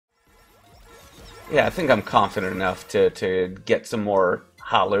Yeah, I think I'm confident enough to get some more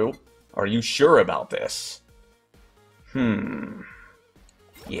Halu. Are you sure about this?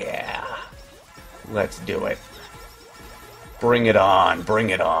 Yeah. Let's do it. Bring it on, bring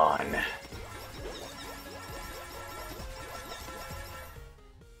it on.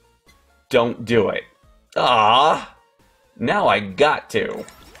 Don't do it. Ah, now I got to.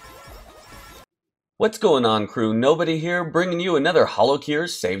 What's going on, crew? Nobody here, bringing you another HoloCure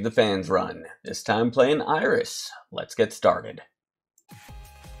Save the Fans run. This time playing IRyS. Let's get started.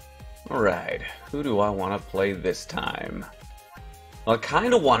 Alright, who do I want to play this time? Well, I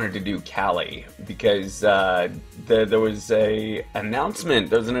kind of wanted to do Callie, because there was an announcement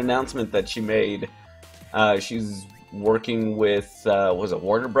that she made. She's working with, was it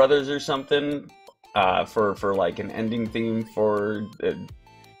Warner Brothers or something? For like an ending theme for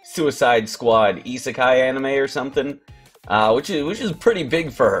Suicide Squad isekai anime or something, which is pretty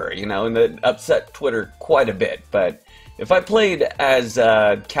big for her, you know, and that upset Twitter quite a bit. But if I played as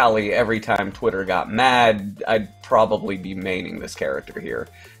Callie every time Twitter got mad, I'd probably be maining this character here.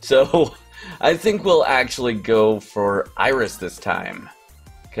 So I think we'll actually go for IRyS this time,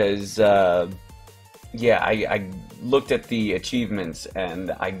 because yeah, I looked at the achievements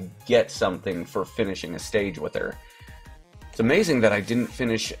and I get something for finishing a stage with her. It's amazing that I didn't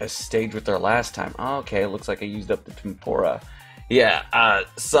finish a stage with her last time. Oh, okay, it looks like I used up the tempura. Yeah,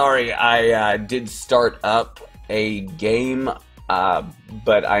 sorry, I did start up a game,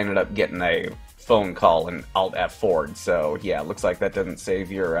 but I ended up getting a phone call and Alt F4'd, so yeah, it looks like that doesn't save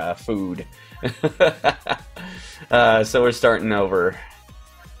your food. So we're starting over.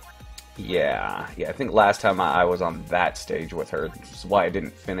 Yeah, I think last time I was on that stage with her, which is why I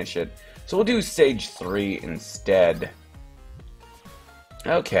didn't finish it. So we'll do stage 3 instead.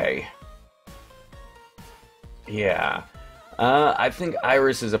 Okay. Yeah. I think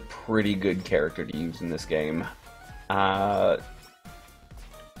IRyS is a pretty good character to use in this game. Yeah,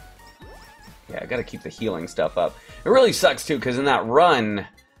 I gotta keep the healing stuff up. It really sucks too, because in that run,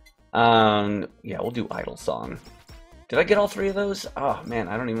 yeah, we'll do Idle Song. Did I get all 3 of those? Oh man,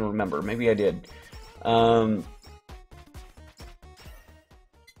 I don't even remember. Maybe I did. We'll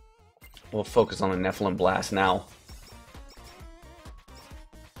focus on the Nephilim Blast now.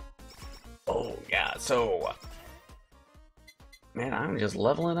 Oh yeah, so man, I'm just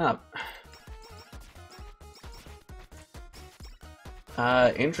leveling up.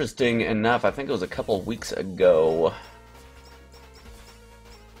 Interesting enough, I think it was a couple of weeks ago.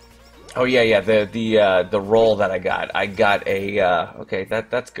 Oh yeah, the roll that I got a okay,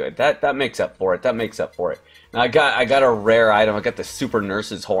 that's good. That makes up for it. That makes up for it. Now I got a rare item. I got the Super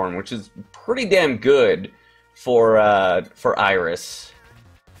Nurse's Horn, which is pretty damn good for IRyS.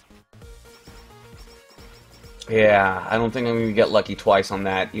 Yeah, I don't think I'm gonna get lucky twice on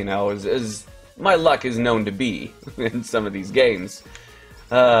that, you know, as my luck is known to be in some of these games.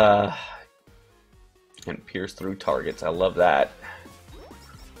 And pierce through targets. I love that.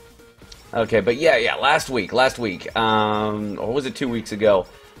 Okay, but yeah, last week, or was it 2 weeks ago,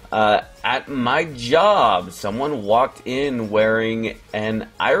 at my job, someone walked in wearing an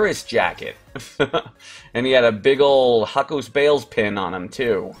IRyS jacket. And he had a big old Huckos Bales pin on him,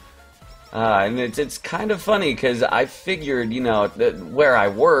 too. And it's kind of funny, because I figured, you know, that where I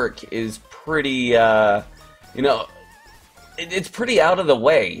work is pretty, you know, it's pretty out of the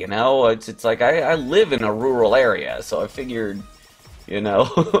way, you know? It's like, I live in a rural area, so I figured, you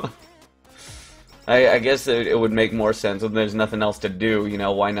know... I guess it would make more sense when there's nothing else to do, you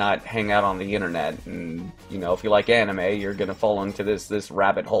know, why not hang out on the internet? And, you know, if you like anime, you're gonna fall into this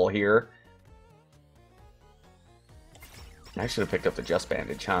rabbit hole here. I should have picked up the Just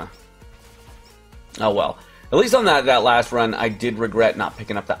Bandage, huh? Oh well. At least on that last run, I did regret not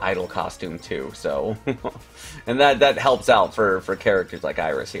picking up the Idol costume too, so... and that helps out for characters like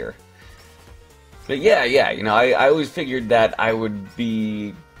IRyS here. But yeah, you know, I always figured that I would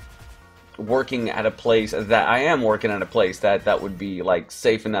be... working at a place that I am working at a place that would be like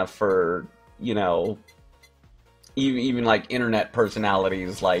safe enough for, you know, even like internet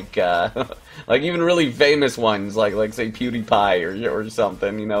personalities, like like even really famous ones, like say PewDiePie or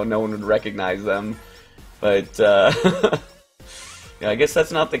something, you know, no one would recognize them. But yeah, I guess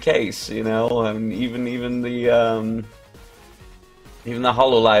that's not the case, you know. And even the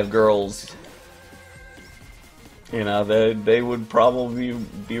HoloLive girls, you know, they would probably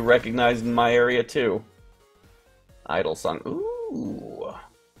be recognized in my area too. Idle Song. Ooh.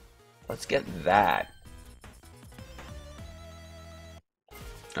 Let's get that.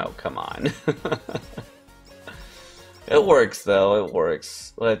 Oh, come on. It works, though. It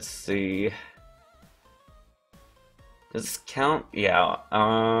works. Let's see. Does this count? Yeah.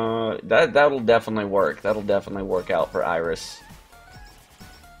 That'll definitely work. That'll definitely work out for IRyS.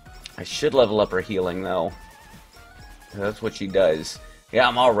 I should level up her healing though. That's what she does. Yeah,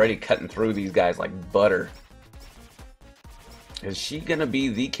 I'm already cutting through these guys like butter. Is she gonna be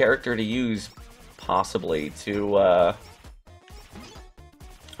the character to use, possibly, to, Oh,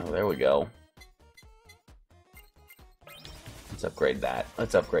 there we go. Let's upgrade that.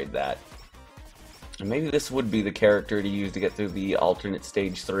 Let's upgrade that. And maybe this would be the character to use to get through the alternate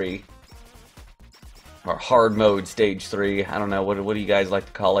stage 3. Or hard mode stage 3. I don't know, what do you guys like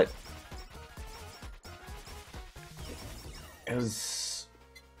to call it? It was...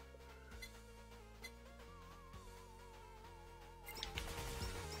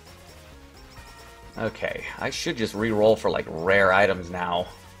 Okay, I should just re-roll for like rare items now.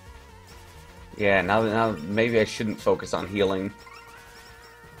 Yeah, now maybe I shouldn't focus on healing.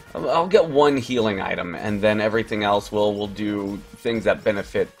 I'll get one healing item, and then everything else will do things that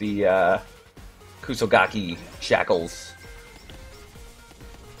benefit the Kusogaki shackles.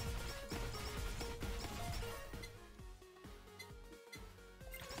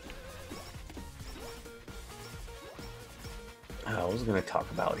 I was going to talk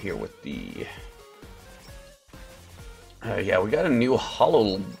about here with the... yeah, we got a new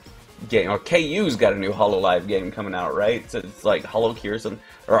Holo game, or KU's got a new HoloLive game coming out, right? So it's like HoloCure,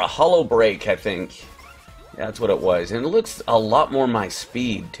 or a Holo Break, I think. Yeah, that's what it was. And it looks a lot more my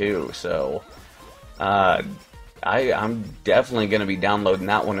speed, too, so... I'm definitely going to be downloading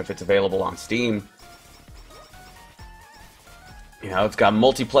that one if it's available on Steam. You know, it's got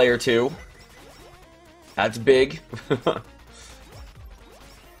multiplayer, too. That's big.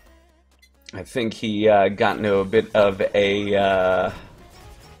 I think he got into a bit of a...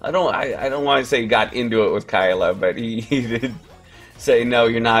 I don't want to say he got into it with Kyla, but he did say, no,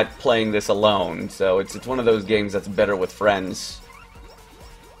 you're not playing this alone. So it's one of those games that's better with friends.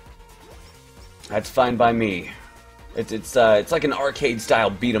 That's fine by me. It's like an arcade-style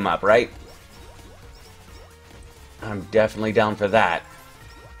beat-em-up, right? I'm definitely down for that.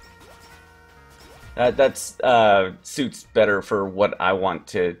 That's suits better for what I want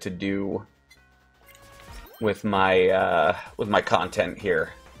to do with my content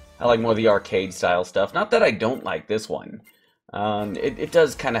here. I like more of the arcade-style stuff. Not that I don't like this one. It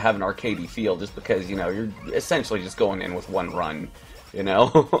does kind of have an arcadey feel, just because, you know, you're essentially just going in with one run, you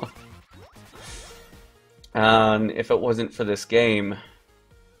know? If it wasn't for this game...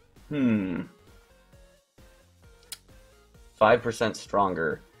 5%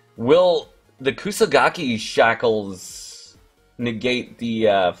 stronger. Will the Kusogaki shackles negate the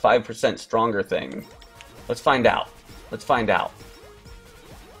 5% stronger thing? Let's find out. Let's find out.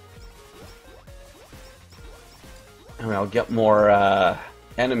 I mean, I'll get more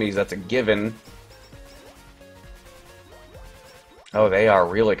enemies, that's a given. Oh, they are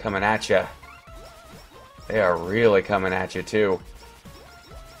really coming at you. They are really coming at you, too.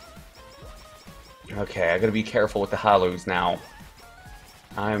 Okay, I gotta be careful with the Halus now.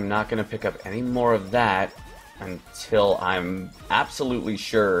 I'm not gonna pick up any more of that until I'm absolutely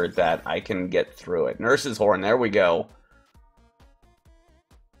sure that I can get through it. Nurse's Horn, there we go.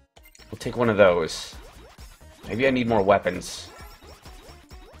 We'll take one of those. Maybe I need more weapons.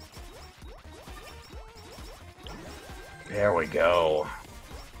 There we go.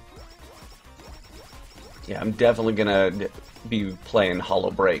 Yeah, I'm definitely gonna be playing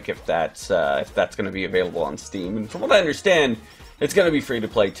Holo Break if that's gonna be available on Steam. And from what I understand, it's gonna be free to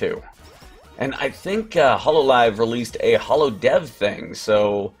play too. And I think HoloLive released a Holo Dev thing,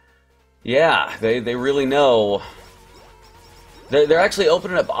 so yeah, they really know. They're actually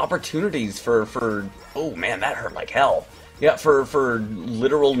opening up opportunities for oh man, that hurt like hell. Yeah, for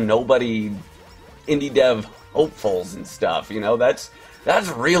literal nobody indie dev hopefuls and stuff. You know, that's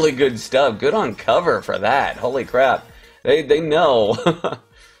really good stuff. Good on cover for that. Holy crap. They know.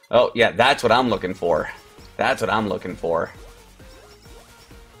 Oh, yeah, that's what I'm looking for. That's what I'm looking for.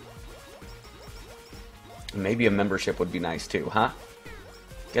 Maybe a membership would be nice too, huh?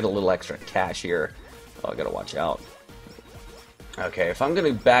 Get a little extra cash here. Oh, I gotta watch out. Okay, if I'm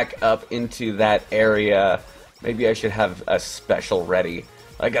gonna back up into that area, maybe I should have a special ready.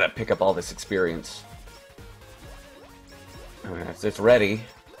 I gotta pick up all this experience. Okay, it's ready.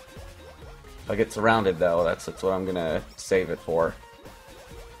 If I get surrounded, though, that's what I'm gonna save it for.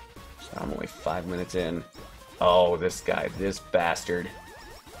 So I'm only 5 minutes in. Oh, this guy, this bastard.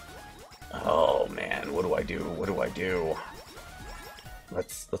 Oh man, what do I do? What do I do?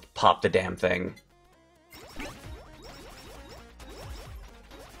 Let's pop the damn thing.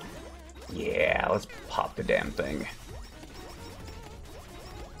 Yeah, let's pop the damn thing.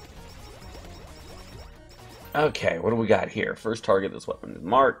 Okay, what do we got here? First target, this weapon is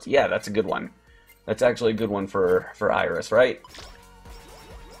marked. Yeah, that's a good one. That's actually a good one for IRyS, right?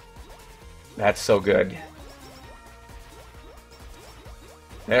 That's so good.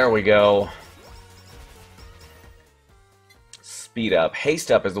 There we go. Speed up.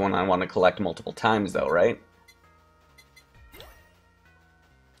 Haste up is the one I want to collect multiple times, though, right?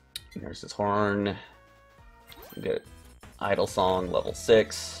 There's this horn. Get idle song, level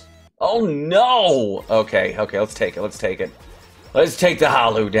 6. Oh no! Okay, let's take it. Let's take it. Let's take the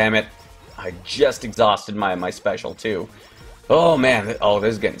Halu, damn it. I just exhausted my special too. Oh man, oh,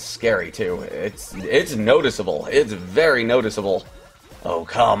 this is getting scary too. It's noticeable. It's very noticeable. Oh,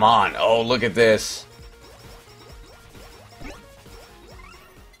 come on. Oh, look at this.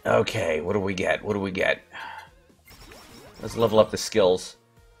 Okay, what do we get? What do we get? Let's level up the skills.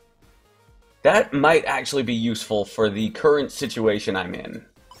 That might actually be useful for the current situation I'm in.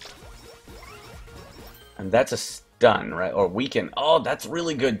 And that's a stun, right? Or weaken. Oh, that's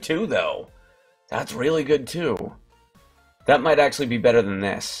really good too, though. That's really good too. That might actually be better than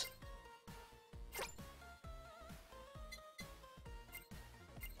this.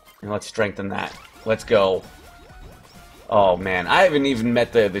 And let's strengthen that. Let's go. Oh man, I haven't even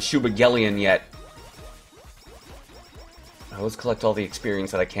met the Shubagelian yet. Let's collect all the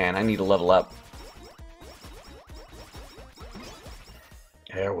experience that I can. I need to level up.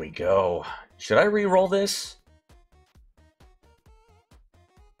 There we go. Should I re-roll this?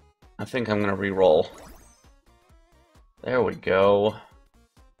 I think I'm gonna re-roll. There we go.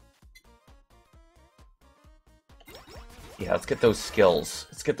 Yeah, let's get those skills.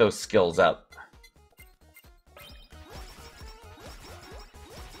 Let's get those skills up.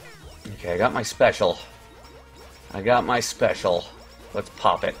 Okay, I got my special. I got my special. Let's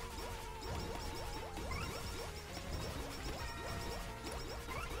pop it.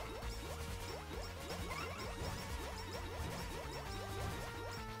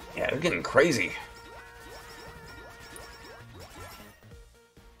 Yeah, they're getting crazy.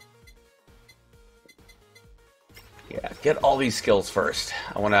 Yeah, get all these skills first.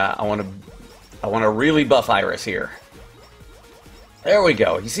 I wanna really buff IRyS here. There we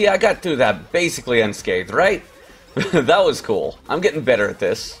go. You see, I got through that basically unscathed, right? That was cool. I'm getting better at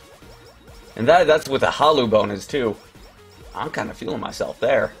this. And that's with a Halu bonus, too. I'm kind of feeling myself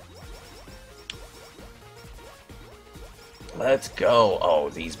there. Let's go. Oh,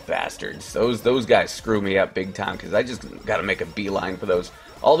 these bastards. Those guys screw me up big time, because I just gotta make a beeline for those.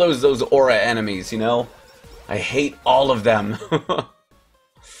 All those aura enemies, you know? I hate all of them.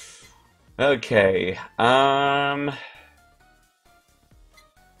 Okay.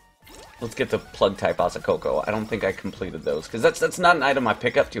 Let's get the plug type Asakoko. I don't think I completed those, because that's not an item I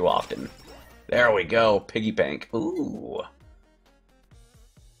pick up too often. There we go, piggy bank. Ooh.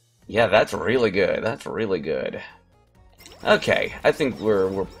 Yeah, that's really good. That's really good. Okay, I think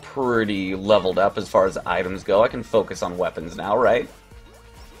we're pretty leveled up as far as items go. I can focus on weapons now, right?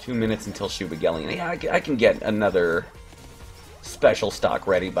 2 minutes until Shubagelian. Yeah, I can get another special stock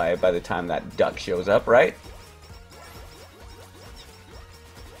ready by the time that duck shows up, right?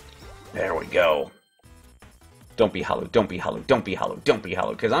 There we go. Don't be Halu, don't be Halu, don't be Halu, don't be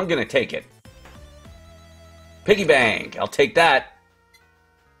Halu, because I'm going to take it. Piggy bank, I'll take that.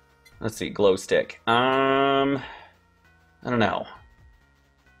 Let's see, glow stick. I don't know.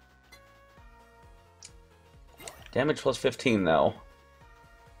 Damage plus 15, though.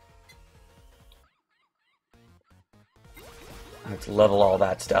 Let's level all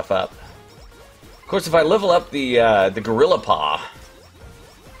that stuff up. Of course, if I level up the Gorilla Paw,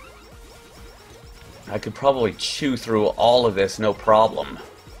 I could probably chew through all of this, no problem.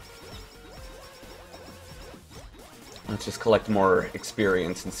 Let's just collect more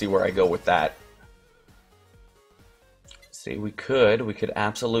experience and see where I go with that. See, we could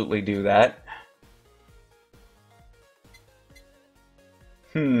absolutely do that.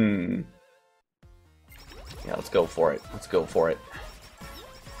 Yeah, let's go for it. Let's go for it.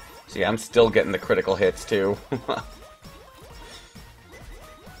 See, I'm still getting the critical hits, too.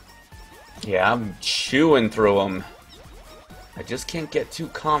 Yeah, I'm chewing through them. I just can't get too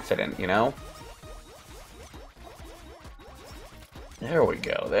confident, you know? There we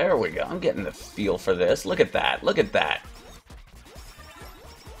go, there we go. I'm getting the feel for this. Look at that, look at that.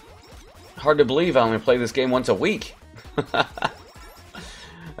 Hard to believe I only play this game once a week.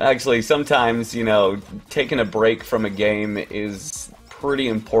 Actually, sometimes, you know, taking a break from a game is pretty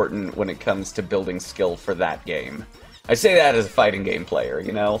important when it comes to building skill for that game. I say that as a fighting game player,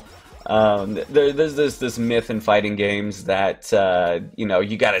 you know? There's this myth in fighting games that, you know,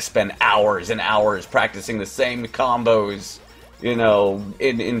 you gotta spend hours and hours practicing the same combos you know,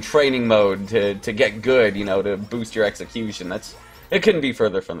 in training mode to get good, you know, to boost your execution. It couldn't be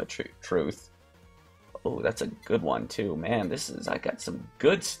further from the truth. Oh, that's a good one too, man. I got some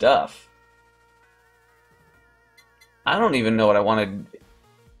good stuff. I don't even know what I wanted.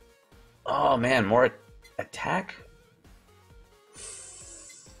 Oh man, more attack.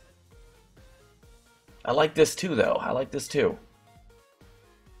 I like this too, though. I like this too.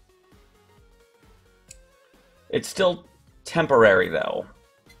 It's still temporary, though.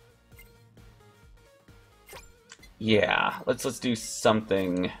 Yeah, let's do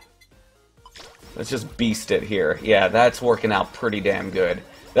something. Let's just beast it here. Yeah, that's working out pretty damn good.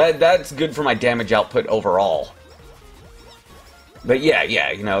 That's good for my damage output overall. But yeah,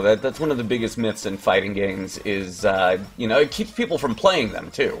 you know, that's one of the biggest myths in fighting games is, you know, it keeps people from playing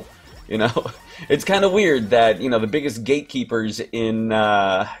them, too. You know, it's kind of weird that, you know, the biggest gatekeepers in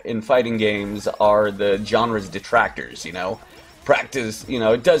fighting games are the genre's detractors, you know. Practice, you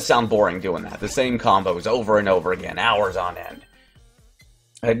know, it does sound boring doing that. The same combos over and over again, hours on end.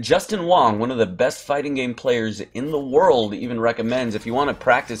 Justin Wong, one of the best fighting game players in the world, even recommends if you want to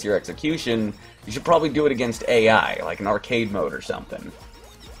practice your execution, you should probably do it against AI, like an arcade mode or something.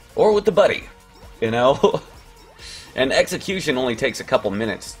 Or with the buddy, you know? And execution only takes a couple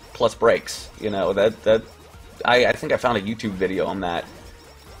minutes, plus breaks, you know, I think I found a YouTube video on that.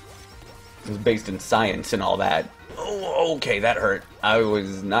 It was based in science and all that. Oh, okay, that hurt. I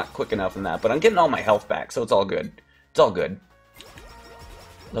was not quick enough in that, but I'm getting all my health back, so it's all good. It's all good.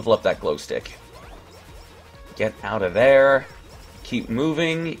 Level up that glow stick. Get out of there. Keep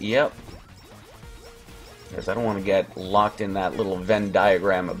moving. Yep. Because I don't want to get locked in that little Venn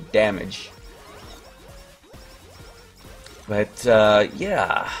diagram of damage. But,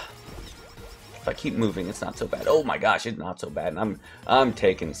 yeah. If I keep moving, it's not so bad. Oh my gosh, it's not so bad. I'm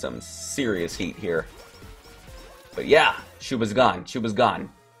taking some serious heat here. But yeah, Shuba's gone. Shuba's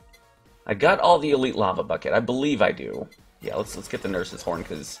gone. I got all the Elite Lava Bucket. I believe I do. Yeah, let's get the Nurse's Horn,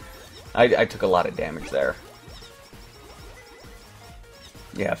 because I took a lot of damage there.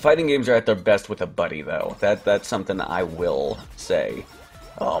 Yeah, fighting games are at their best with a buddy, though. That's something I will say.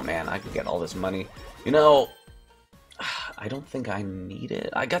 Oh man, I can get all this money. You know, I don't think I need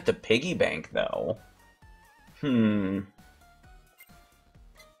it. I got the piggy bank, though.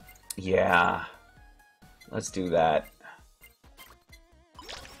 Yeah. Let's do that.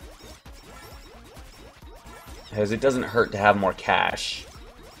 Because it doesn't hurt to have more cash.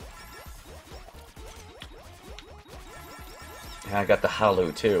 And I got the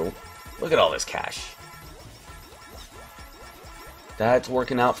Halu, too. Look at all this cash. That's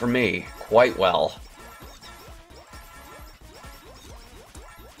working out for me quite well.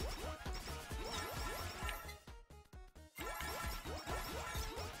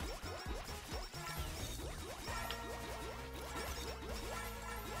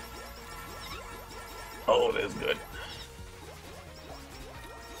 Oh, this is good.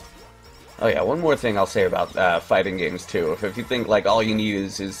 Oh yeah, one more thing I'll say about fighting games too. If you think like all you need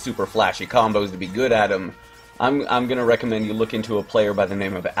is super flashy combos to be good at them, I'm gonna recommend you look into a player by the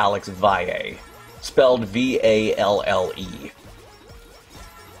name of Alex Valle, spelled V-A-L-L-E.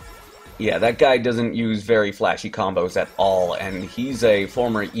 Yeah, that guy doesn't use very flashy combos at all, and he's a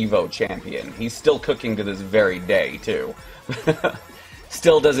former EVO champion. He's still cooking to this very day too.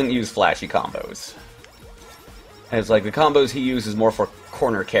 Still doesn't use flashy combos. And it's like the combos he uses more for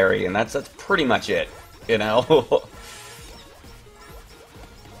corner carry, and that's pretty much it, you know?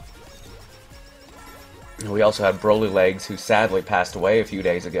 We also had Broly Legs, who sadly passed away a few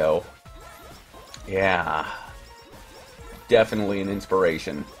days ago. Yeah. Definitely an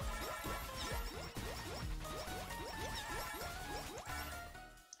inspiration.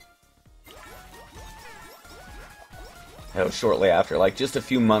 That was shortly after, like just a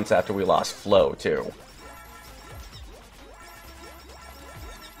few months after we lost Flo, too.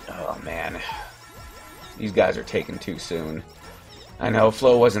 Oh man, these guys are taken too soon. I know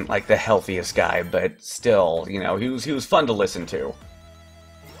Flo wasn't like the healthiest guy, but still, you know, he was fun to listen to.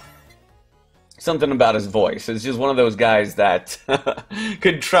 Something about his voice. It's just one of those guys that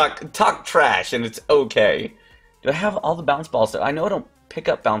could talk trash, and it's okay. Do I have all the bounce balls? I know I don't pick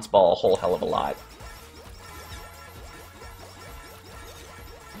up bounce ball a whole hell of a lot.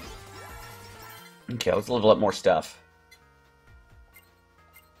 Okay, let's level up more stuff.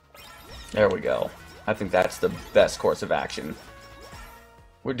 There we go. I think that's the best course of action.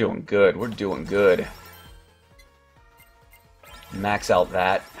 We're doing good. We're doing good. Max out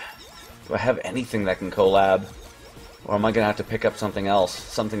that. Do I have anything that can collab? Or am I going to have to pick up something else?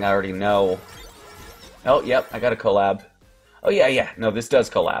 Something I already know. Oh, yep, I got a collab. Oh, yeah. No, this does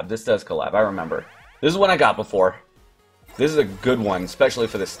collab. This does collab. I remember. This is one I got before. This is a good one, especially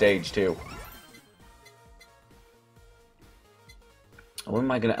for the stage, too. What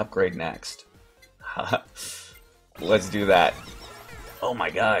am I going to upgrade next? Let's do that. Oh my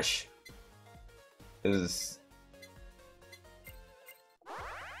gosh. This is...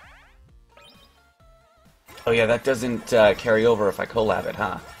 Oh yeah, that doesn't carry over if I collab it,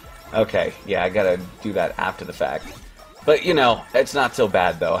 huh? Okay, yeah, I gotta do that after the fact. But, you know, it's not so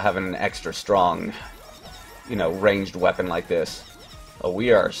bad, though, having an extra strong, you know, ranged weapon like this. Oh,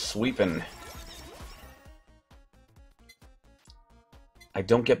 we are sweeping. I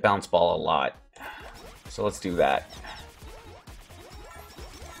don't get bounce ball a lot, so let's do that.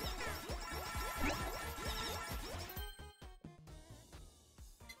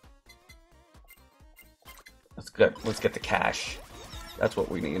 Let's get the cash. That's what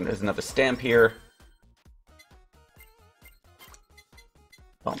we need. There's another stamp here.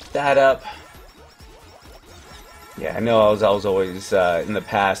 Bump that up. Yeah, I know I was always in the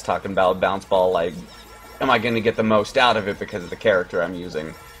past talking about bounce ball, like, am I going to get the most out of it because of the character I'm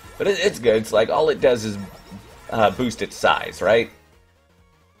using? But it's good. It's like all it does is boost its size, right?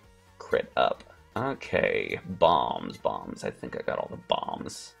 Crit up. Okay, bombs. I think I got all the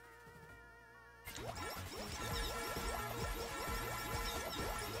bombs.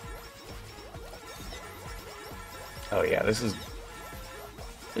 Oh yeah, this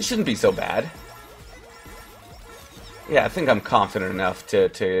shouldn't be so bad. Yeah, I think I'm confident enough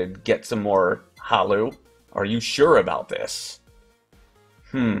to get some more Halu. Are you sure about this?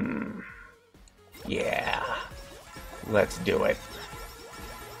 Yeah. Let's do it.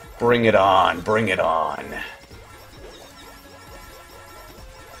 Bring it on, bring it on.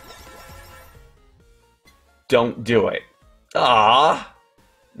 Don't do it. Ah,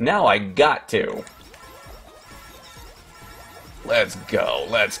 now I got to. Let's go,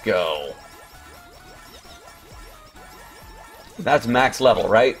 let's go. That's max level,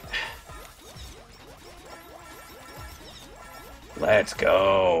 right? Let's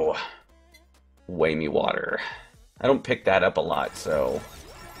go. Weigh me water. I don't pick that up a lot, so...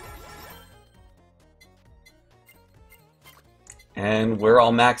 And we're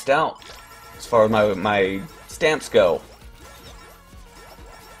all maxed out, as far as my stamps go.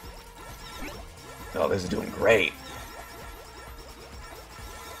 Oh, this is doing great.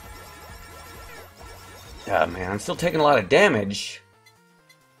 Oh man, I'm still taking a lot of damage.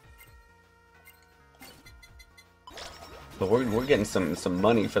 But we're getting some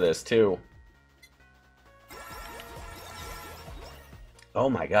money for this too. Oh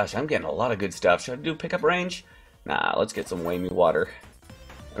my gosh, I'm getting a lot of good stuff. Should I do pickup range? Nah, let's get some Weigh Me Water.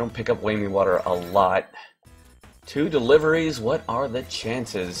 I don't pick up Weigh Me Water a lot. 2 deliveries, what are the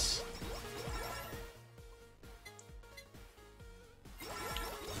chances?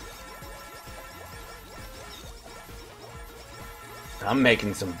 I'm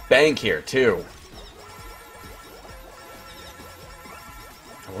making some bank here, too.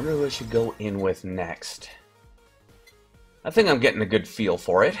 I wonder who I should go in with next. I think I'm getting a good feel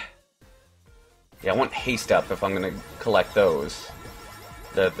for it. Yeah, I want haste up if I'm going to collect those.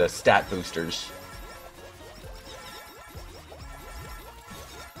 The stat boosters.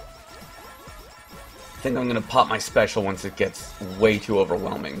 I think I'm going to pop my special once it gets way too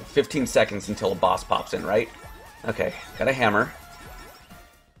overwhelming. 15 seconds until a boss pops in, right? Okay, got a hammer.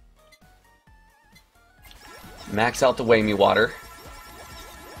 Max out the Weigh Me Water.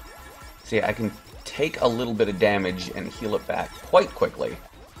 See, I can take a little bit of damage and heal it back quite quickly.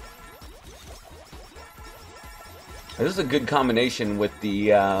 This is a good combination with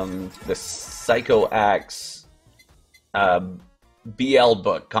the Psycho Axe BL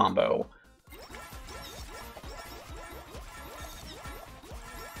book combo.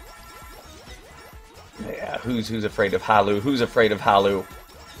 Yeah, who's afraid of Halu? Who's afraid of Halu?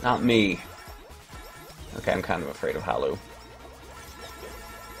 Not me. Okay, I'm kind of afraid of Halu.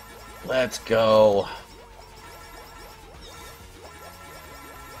 Let's go.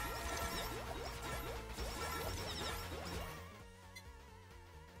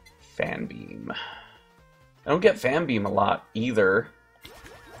 Fan Beam. I don't get Fan Beam a lot either.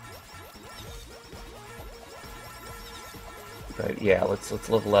 But yeah, let's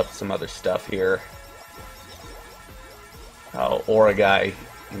level up some other stuff here. Oh, Aura Guy.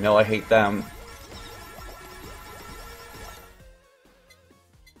 You know I hate them.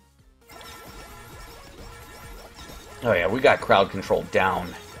 Oh yeah, we got crowd control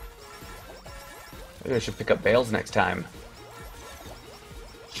down. Maybe I should pick up Bales next time.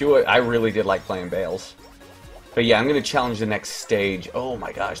 I really did like playing Bales. But yeah, I'm going to challenge the next stage. Oh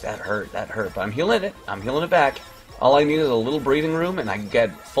my gosh, that hurt, But I'm healing it. I'm healing it back. All I need is a little breathing room and I get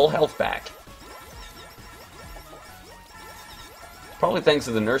full health back. Probably thanks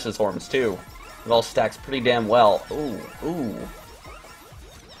to the nurse's horns, too. It all stacks pretty damn well. Ooh, ooh.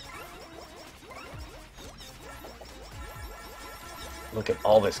 Look at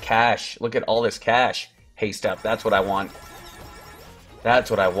all this cash. Look at all this cash. Haste up. That's what I want.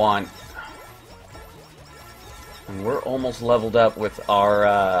 That's what I want. And we're almost leveled up with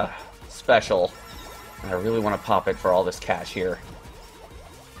our special. And I really want to pop it for all this cash here.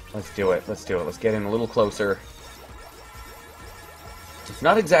 Let's do it. Let's do it. Let's get in a little closer. It's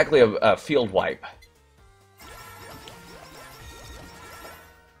not exactly a field wipe.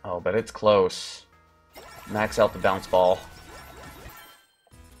 Oh, but it's close. Max out the bounce ball.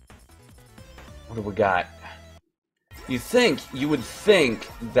 What do we got? You would think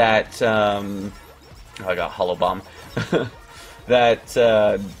that, oh, I got Hollow Bomb. That,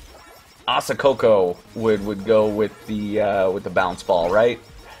 Asakoko would go with the bounce ball, right?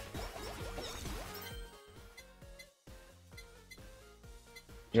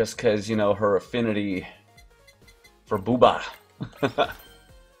 Just because, you know, her affinity for Booba. But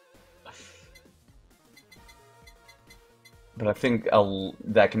I think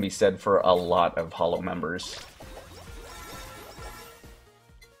that can be said for a lot of Hollow members.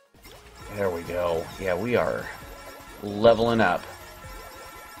 There we go. Yeah, we are leveling up.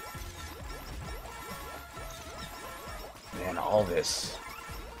 Man, all these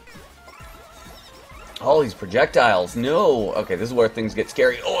projectiles. No. Okay, this is where things get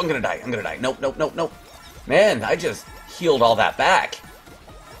scary. Oh, I'm gonna die. I'm gonna die. Nope, nope, nope, nope. Man, I just healed all that back.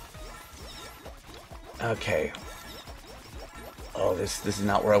 Okay. Oh, this is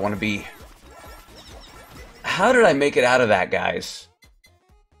not where I want to be. How did I make it out of that, guys?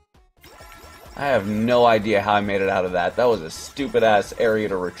 I have no idea how I made it out of that. That was a stupid-ass area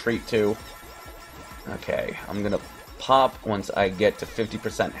to retreat to. Okay, I'm gonna pop once I get to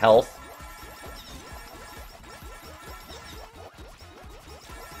 50% health.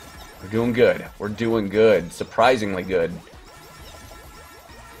 We're doing good. We're doing good. Surprisingly good.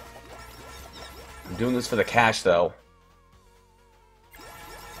 I'm doing this for the cash, though.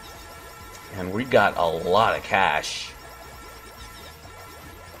 And we got a lot of cash.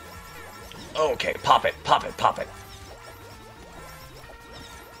 Okay, pop it, pop it, pop it.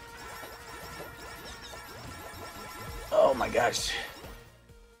 Oh my gosh.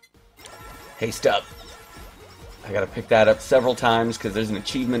 Haste up. I gotta pick that up several times because there's an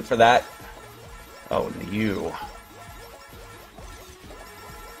achievement for that. Oh, you.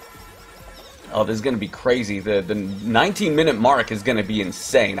 Oh, this is gonna be crazy. The 19-minute mark is gonna be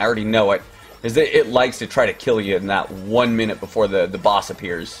insane. I already know it. Is that it likes to try to kill you in that 1 minute before the boss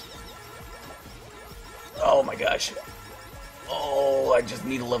appears. Oh my gosh. Oh, I just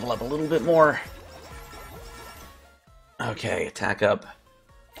need to level up a little bit more. Okay, attack up.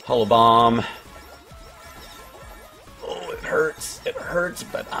 Hollow Bomb. Oh, it hurts. It hurts,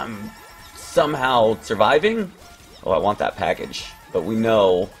 but I'm somehow surviving. Oh, I want that package. But we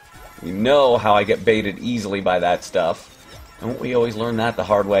know how I get baited easily by that stuff. Don't we always learn that the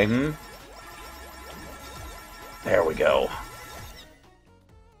hard way, hmm? There we go.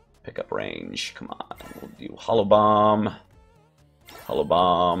 Pick up range. Come on. We'll do Hollow Bomb. Hollow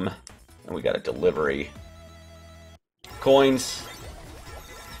Bomb. And we got a delivery. Coins.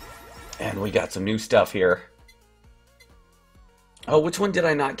 And we got some new stuff here. Oh, which one did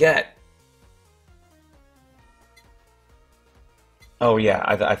I not get? Oh, yeah.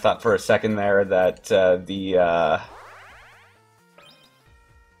 I thought for a second there that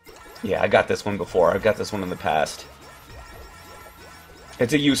yeah, I got this one before. I've got this one in the past.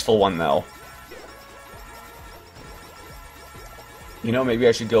 It's a useful one, though. You know, maybe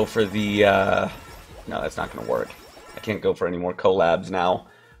I should go for the, No, that's not going to work. I can't go for any more collabs now.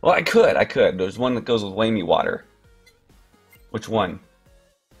 Well, I could. There's one that goes with Whammy Water. Which one?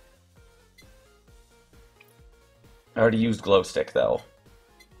 I already used Glow Stick, though.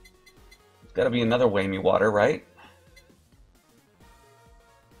 There's got to be another Whammy Water, right?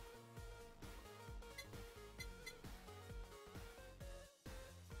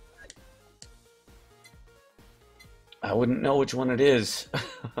 I wouldn't know which one it is.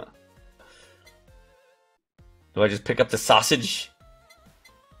 Do I just pick up the sausage?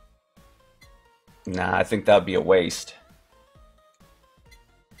 Nah, I think that would be a waste.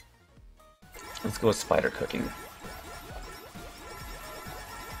 Let's go with spider cooking.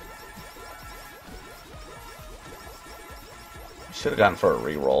 Should have gone for a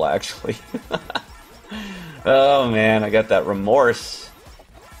reroll, actually. Oh man, I got that remorse.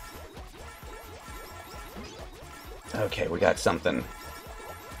 Okay, we got something.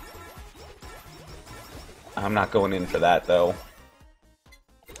 I'm not going in for that, though.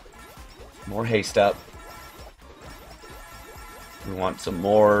 More haste up. We want some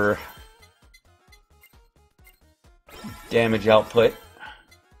more damage output.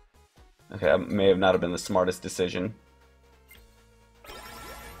 Okay, that may have not have been the smartest decision.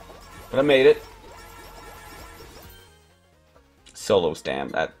 But I made it. Solo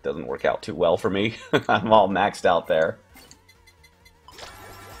stand, that doesn't work out too well for me. I'm all maxed out there.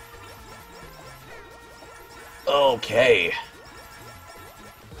 Okay.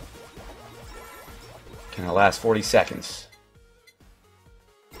 Can I last 40 seconds?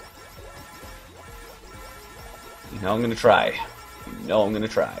 You know I'm gonna try. You know I'm gonna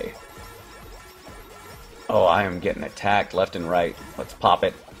try. Oh, I am getting attacked left and right. Let's pop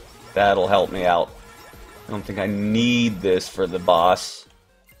it. That'll help me out. I don't think I need this for the boss.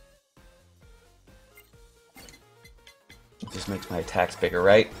 It just makes my attacks bigger,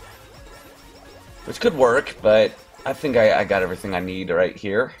 right? Which could work, but I think I got everything I need right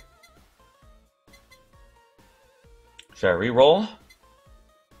here. Should I re-roll?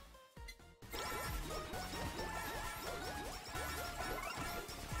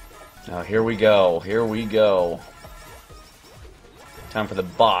 Oh, here we go. Here we go. Time for the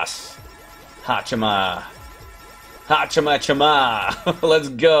boss. Hachama. Hachama-chama. Let's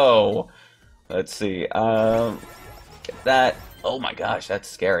go. Let's see. Get that. Oh my gosh, that's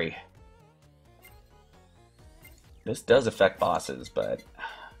scary. This does affect bosses, but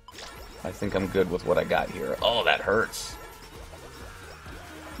I think I'm good with what I got here. Oh, that hurts.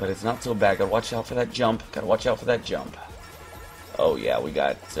 But it's not so bad. Gotta watch out for that jump. Gotta watch out for that jump. Oh yeah, we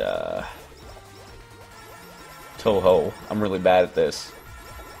got Toho. I'm really bad at this.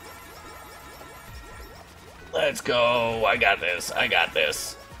 Let's go. I got this. I got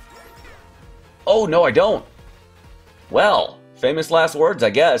this. Oh, no, I don't. Well, famous last words, I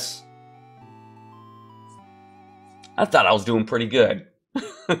guess. I thought I was doing pretty good.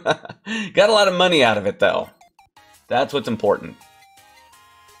 Got a lot of money out of it, though. That's what's important.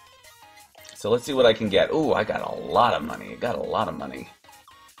 So let's see what I can get. Ooh, I got a lot of money. I got a lot of money.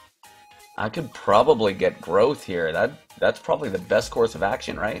 I could probably get growth here. That's probably the best course of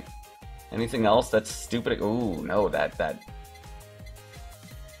action, right? Anything else that's stupid? Ooh, no, that...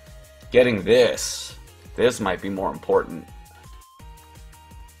 Getting this. This might be more important.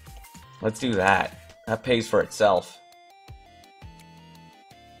 Let's do that. That pays for itself.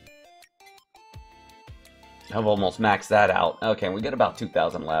 I've almost maxed that out. Okay, we got about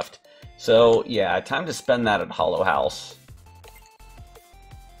 2,000 left. So, yeah, time to spend that at Hollow House.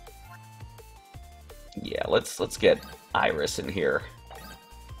 Yeah, let's get IRyS in here.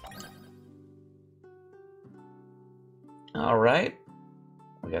 Alright.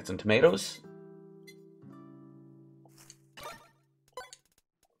 We got some tomatoes.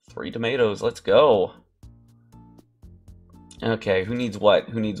 3 tomatoes, let's go. Okay, who needs what?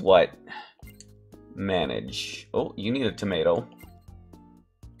 Who needs what? Manage. Oh, you need a tomato.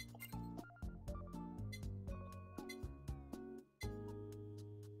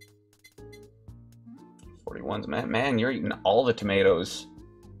 Man, you're eating all the tomatoes.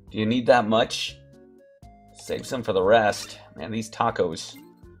 Do you need that much? Save some for the rest. Man, these tacos.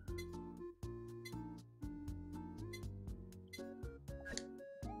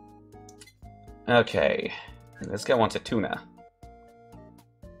 Okay. This guy wants a tuna.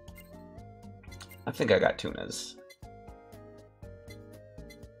 I think I got tunas.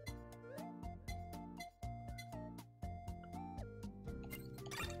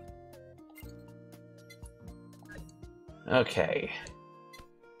 Okay.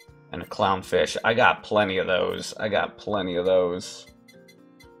 And a clownfish. I got plenty of those. I got plenty of those.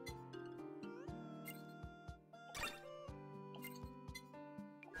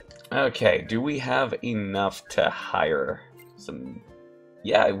 Okay, do we have enough to hire some...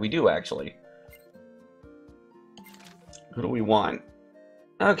 Yeah, we do, actually. Who do we want?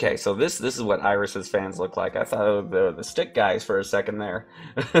 Okay, so this is what IRyS's fans look like. I thought they were the stick guys for a second there.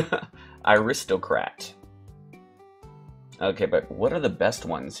 Iristocrat. Okay, but what are the best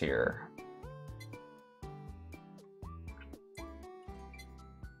ones here?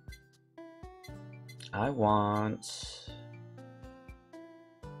 I want...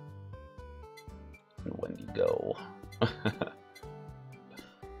 Wendigo.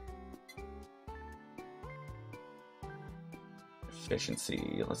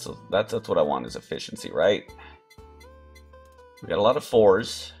 Efficiency. That's what I want is efficiency, right? We got a lot of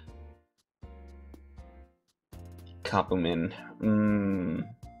 4s. Kapumin.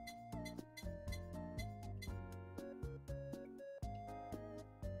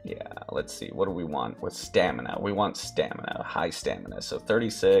 Yeah, let's see. What do we want with stamina? We want stamina. High stamina. So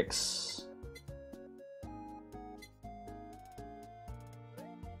 36.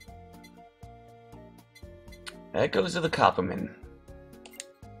 That goes to the Kapumin.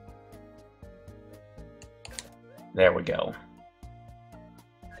 There we go.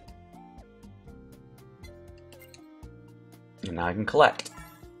 And now I can collect.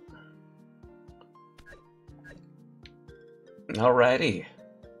 Alrighty.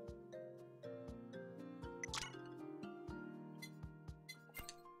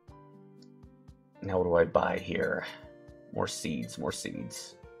 Now what do I buy here? More seeds, more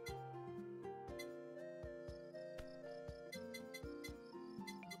seeds.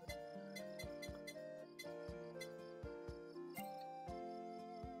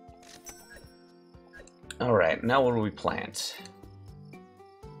 Alright, now what do we plant?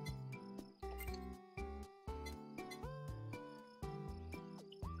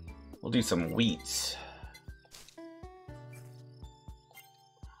 We'll do some wheat.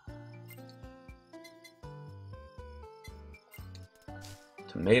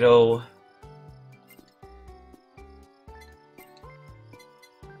 Tomato.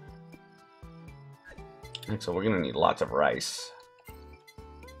 And so we're gonna need lots of rice.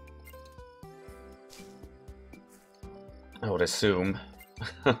 I would assume.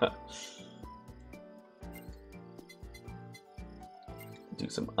 Do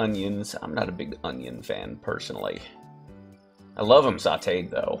some onions. I'm not a big onion fan, personally. I love them sauteed,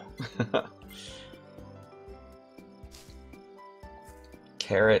 though.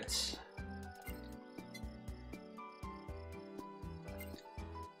 Carrots.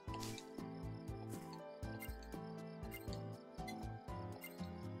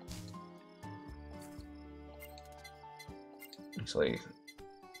 Actually,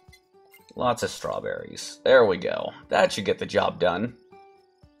 lots of strawberries. There we go. That should get the job done.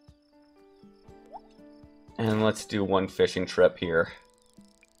 And let's do one fishing trip here.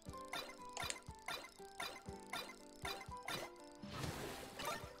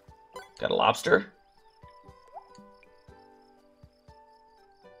 Got a lobster?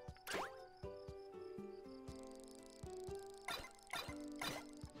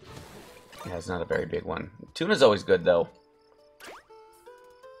 Yeah, it's not a very big one. Tuna's always good, though.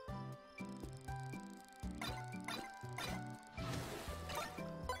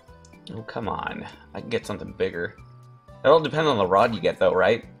 Oh, come on. I can get something bigger. That all depends on the rod you get, though,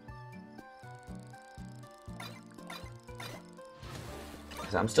 right?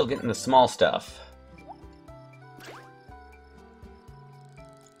 Because I'm still getting the small stuff.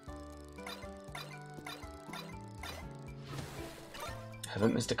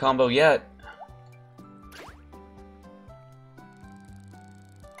 Haven't missed a combo yet.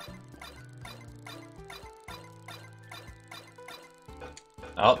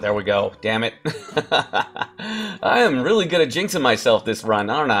 Oh, there we go. Damn it. I am really good at jinxing myself this run,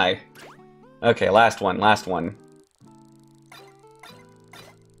 aren't I? Okay, last one, last one.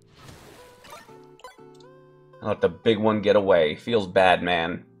 I'll let the big one get away. Feels bad,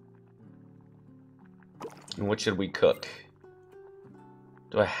 man. And what should we cook?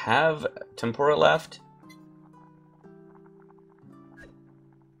 Do I have tempura left?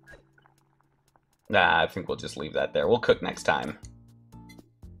 Nah, I think we'll just leave that there. We'll cook next time.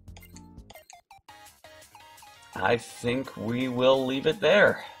 I think we will leave it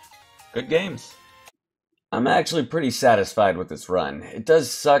there. Good games. I'm actually pretty satisfied with this run. It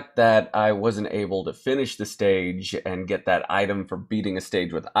does suck that I wasn't able to finish the stage and get that item for beating a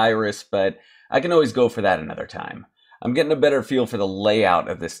stage with IRyS, but I can always go for that another time. I'm getting a better feel for the layout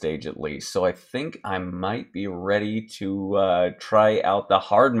of this stage at least, so I think I might be ready to try out the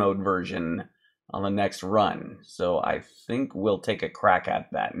hard mode version on the next run. So I think we'll take a crack at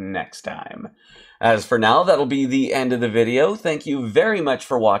that next time. As for now, that'll be the end of the video. Thank you very much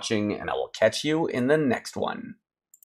for watching, and I will catch you in the next one.